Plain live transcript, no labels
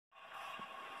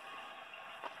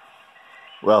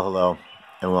Well, hello,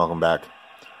 and welcome back.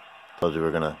 Told you we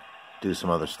were going to do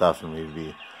some other stuff and we'd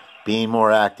be being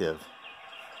more active.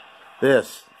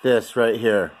 This right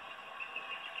here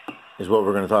is what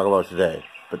we're going to talk about today.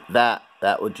 But that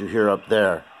what you hear up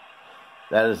there,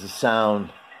 that is the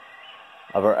sound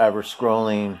of our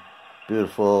ever-scrolling,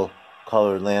 beautiful,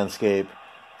 colored landscape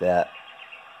that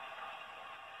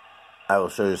I will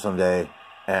show you someday.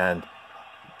 And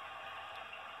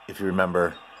if you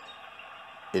remember,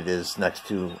 it is next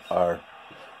to our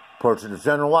portrait of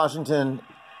General Washington,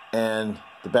 and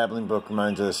the babbling brook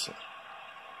reminds us,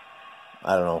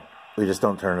 I don't know, we just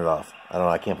don't turn it off. I don't know,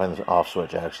 I can't find the off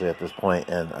switch actually at this point,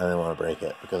 and I didn't want to break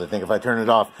it, because I think if I turn it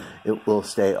off, it will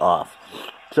stay off.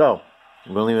 So,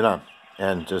 I'm going to leave it on,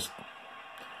 and just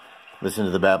listen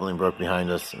to the babbling brook behind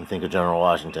us, and think of General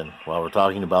Washington, while we're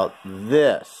talking about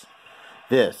this.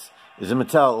 This is a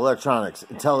Mattel Electronics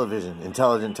Intellivision,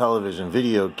 intelligent television,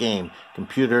 video game,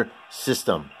 computer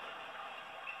system.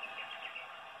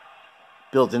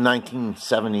 Built in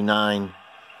 1979,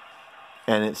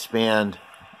 and it spanned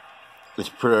its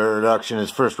production,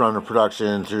 its first run of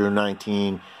production through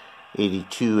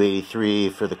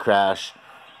 1982-83 for the crash.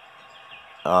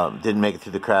 Didn't make it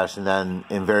through the crash, and then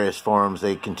in various forms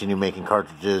they continued making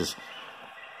cartridges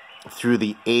through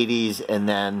the 80s, and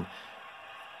then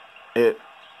it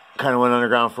kind of went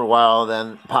underground for a while,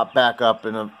 then popped back up,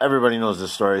 and everybody knows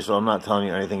this story, so I'm not telling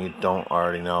you anything you don't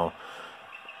already know.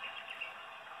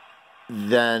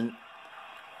 Then,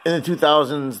 in the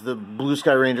 2000s, the Blue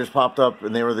Sky Rangers popped up,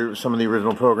 and they were some of the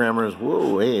original programmers.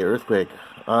 Whoa, hey, earthquake.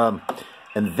 And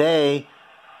they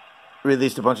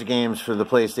released a bunch of games for the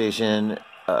PlayStation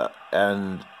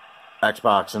and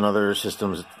Xbox and other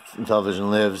systems. Intellivision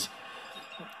lives.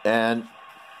 And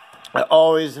I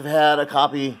always have had a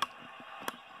copy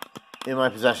in my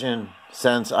possession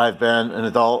since I've been an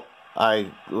adult.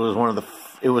 It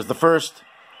was the first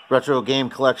retro game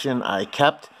collection I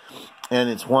kept, and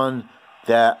it's one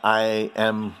that I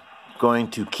am going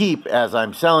to keep as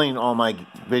I'm selling all my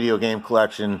video game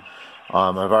collection.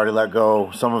 I've already let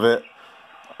go some of it,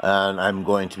 and I'm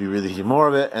going to be releasing more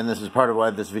of it, and this is part of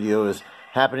why this video is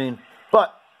happening.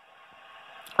 But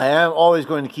I am always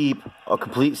going to keep a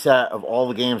complete set of all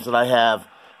the games that I have,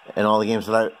 and all the games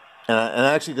that and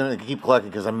I'm actually going to keep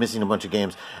collecting because I'm missing a bunch of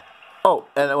games. Oh,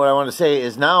 and what I want to say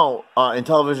is now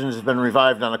Intellivision has been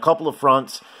revived on a couple of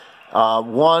fronts.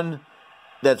 One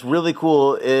that's really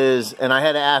cool is, and I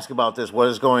had to ask about this, what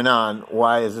is going on?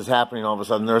 Why is this happening all of a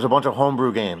sudden? There's a bunch of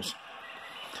homebrew games.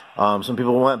 Some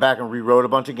people went back and rewrote a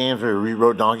bunch of games. They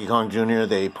rewrote Donkey Kong Jr.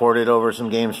 They ported over some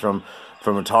games from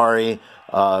Atari.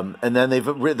 And then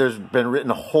there's been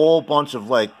written a whole bunch of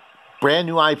like brand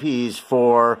new IPs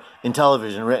for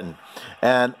Intellivision written.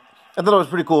 And I thought it was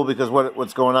pretty cool because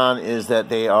what's going on is that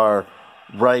they are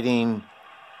writing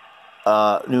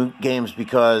new games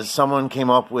because someone came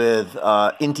up with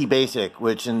Inti Basic,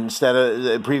 which instead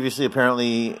of previously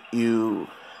apparently you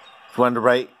wanted to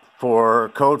write for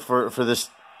code for this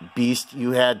beast,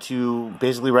 you had to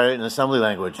basically write it in assembly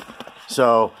language.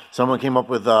 So someone came up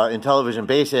with Intellivision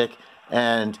Basic,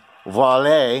 and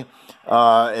voila,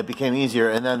 it became easier.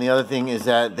 And then the other thing is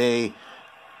that they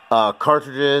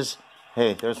cartridges.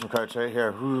 Hey, there's some cards right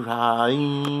here. Oh,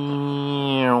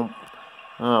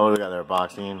 what do we got there?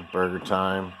 Boxing, Burger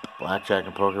Time, Blackjack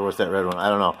and Poker. What's that red one? I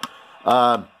don't know.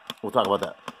 We'll talk about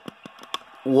that.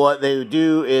 What they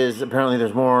do is apparently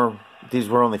there's more. These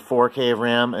were only 4K of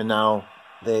RAM, and now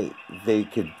they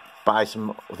could buy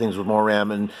some things with more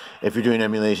RAM. And if you're doing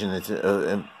emulation, it's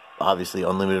obviously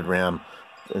unlimited RAM.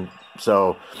 And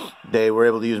so they were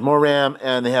able to use more RAM,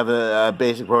 and they have a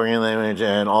basic programming language,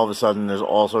 and all of a sudden there's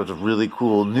all sorts of really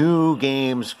cool new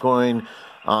games going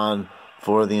on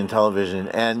for the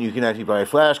Intellivision. And you can actually buy a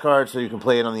flash card so you can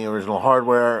play it on the original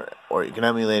hardware, or you can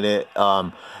emulate it.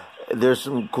 There's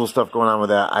some cool stuff going on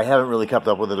with that. I haven't really kept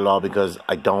up with it at all because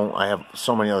I have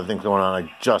so many other things going on. I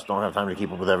just don't have time to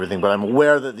keep up with everything, but I'm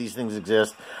aware that these things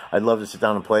exist. I'd love to sit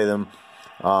down and play them.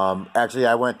 Actually,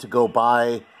 I went to go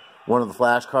buy one of the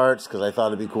flash cards because I thought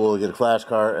it'd be cool to get a flash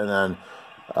card, and then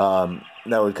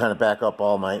that would kind of back up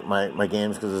all my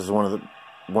games, because this is one of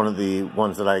the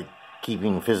ones that I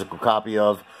keeping a physical copy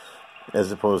of,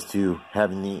 as opposed to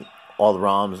having all the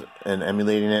ROMs and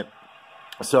emulating it.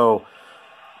 So,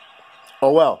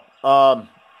 oh well.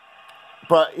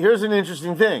 But here's an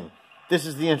interesting thing. This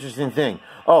is the interesting thing.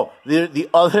 Oh, the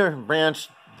other branch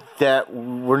that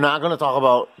we're not going to talk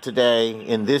about today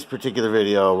in this particular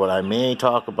video, what I may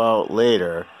talk about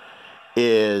later,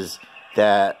 is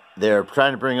that they're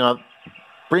trying to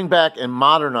bring back and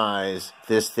modernize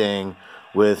this thing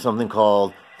with something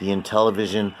called the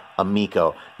Intellivision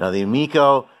Amico. Now, the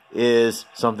Amico is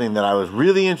something that I was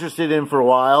really interested in for a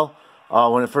while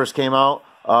when it first came out.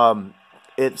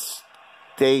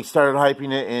 They started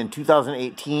hyping it in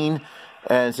 2018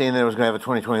 and saying that it was going to have a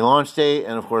 2020 launch date,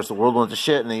 and of course the world went to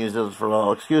shit and they used it for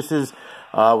all excuses.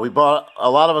 A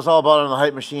lot of us all bought on the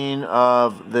hype machine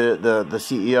of the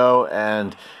CEO,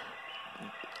 and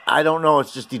I don't know,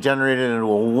 it's just degenerated into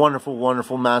a wonderful,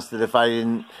 wonderful mess that if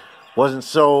I wasn't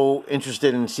so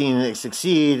interested in seeing it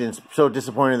succeed and so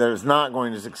disappointed that it's not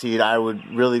going to succeed, I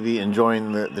would really be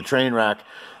enjoying the train wreck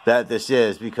that this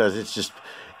is, because it's just,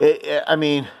 I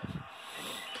mean,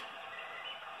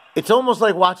 it's almost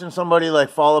like watching somebody like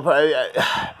fall apart.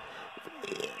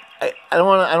 I don't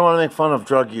want to make fun of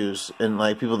drug use and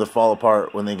like people that fall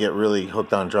apart when they get really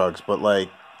hooked on drugs, but like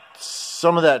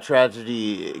some of that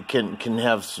tragedy can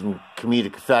have some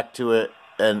comedic effect to it,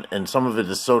 and some of it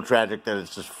is so tragic that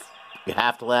it's just, you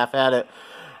have to laugh at it.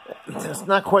 It's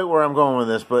not quite where I'm going with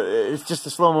this, but it's just a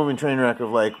slow-moving train wreck of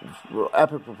like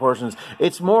epic proportions.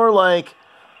 It's more like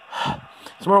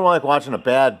watching a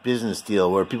bad business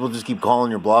deal where people just keep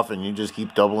calling your bluff and you just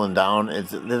keep doubling down.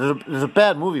 There's a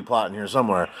bad movie plot in here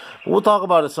somewhere. But we'll talk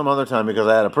about it some other time, because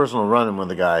I had a personal run-in with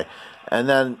the guy, and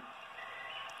then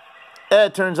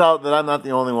it turns out that I'm not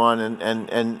the only one,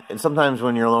 and sometimes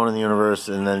when you're alone in the universe,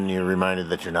 and then you're reminded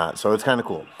that you're not. So it's kind of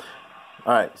cool.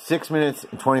 Alright, 6 minutes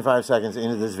and 25 seconds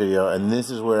into this video, and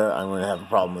this is where I'm going to have a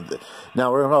problem with it.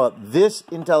 Now, we're going to talk about this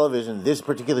Intellivision, this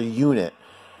particular unit.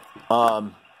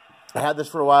 I had this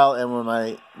for a while, and when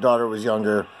my daughter was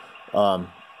younger,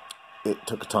 it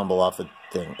took a tumble off the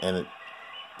thing, and it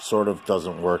sort of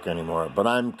doesn't work anymore. But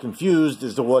I'm confused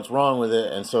as to what's wrong with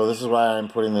it, and so this is why I'm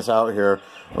putting this out here.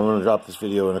 I'm going to drop this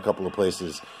video in a couple of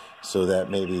places so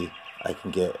that maybe I can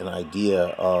get an idea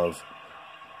of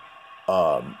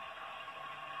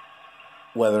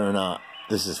whether or not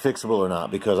this is fixable or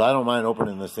not, because I don't mind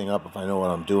opening this thing up if I know what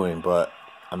I'm doing, but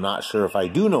I'm not sure if I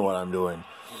do know what I'm doing.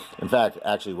 In fact,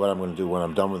 actually, what I'm going to do when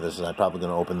I'm done with this is I'm probably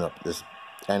going to open up this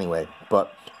anyway.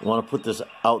 But I want to put this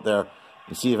out there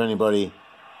and see if anybody,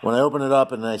 when I open it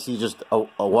up and I see just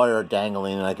a wire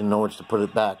dangling and I can know which to put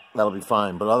it back, that'll be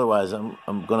fine. But otherwise, I'm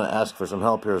going to ask for some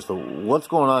help here as to what's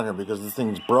going on here, because this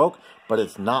thing's broke, but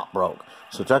it's not broke.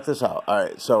 So check this out. All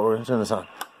right, so we're going to turn this on.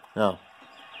 Now,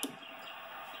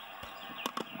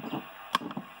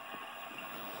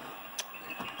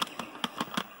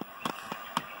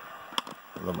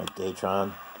 I love my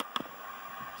Daytron.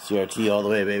 CRT all the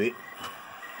way, baby.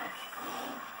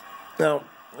 Now,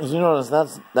 as you notice,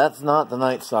 that's not the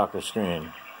Night Stalker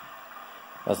screen.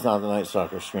 That's not the Night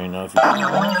Stalker screen. Now, if you...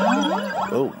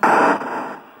 Oh.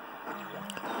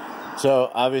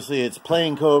 So, obviously, it's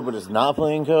playing code, but it's not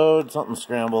playing code. Something's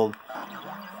scrambled.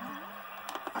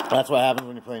 That's what happens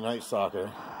when you play Night Stalker.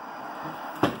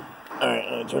 Alright, I'm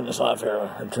going to turn this off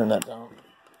here and turn that down.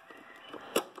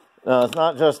 No, it's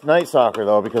not just Night Stalker,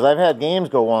 though, because I've had games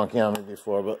go wonky on me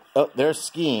before, but... Oh, there's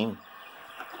skiing.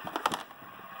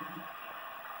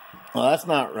 Well, that's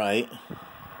not right.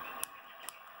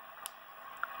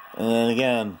 And then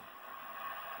again...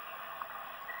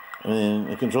 I mean,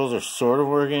 the controls are sort of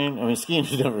working. I mean, skiing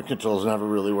controls never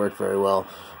really work very well.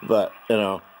 But, you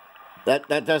know, that's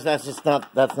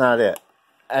not it.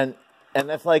 And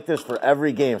that's like this for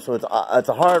every game. So it's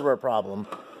a hardware problem.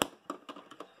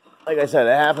 Like I said,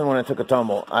 it happened when I took a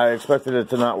tumble. I expected it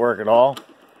to not work at all.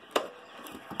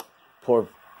 Poor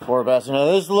bastard. Now,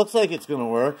 this looks like it's going to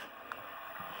work.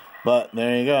 But,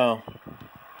 there you go.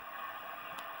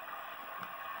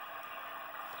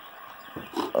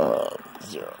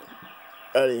 Zero.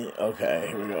 Ready? Okay,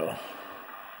 here we go.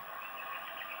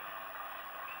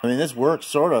 I mean, this works,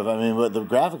 sort of. I mean, but the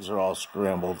graphics are all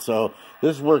scrambled. So,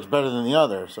 this works better than the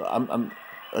other. So,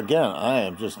 again, I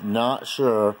am just not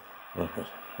sure...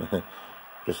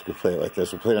 Just could play it like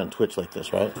this. We'll play it on Twitch like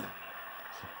this, right?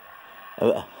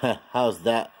 How's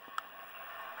that?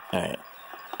 Alright.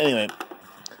 Anyway.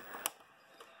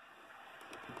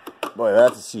 Boy,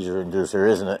 that's a seizure inducer,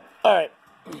 isn't it? Alright.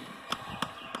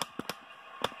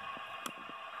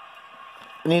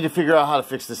 I need to figure out how to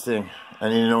fix this thing. I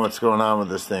need to know what's going on with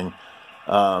this thing.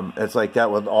 It's like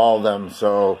that with all of them,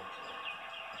 so...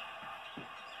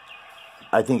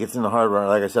 I think it's in the hardware.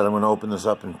 Like I said, I'm going to open this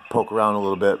up and poke around a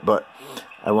little bit, but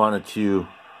I wanted to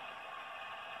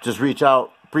just reach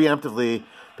out preemptively,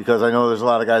 because I know there's a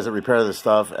lot of guys that repair this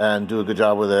stuff and do a good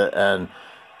job with it, and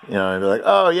you know, I'd be like,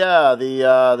 oh yeah,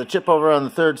 the chip over on the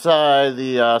third side,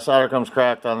 the solder comes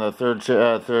cracked on the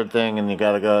third thing, and you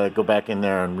gotta go back in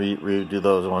there and redo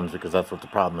those ones, because that's what the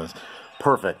problem is.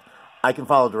 Perfect. I can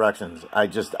follow directions.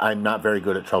 I'm not very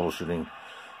good at troubleshooting.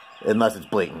 unless it's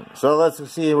blatant. So let's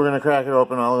see. We're gonna crack it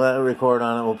open. I'll record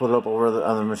on it. We'll put it up over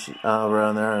on the machine over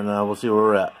on there, and we'll see where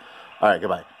we're at. All right,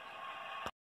 goodbye.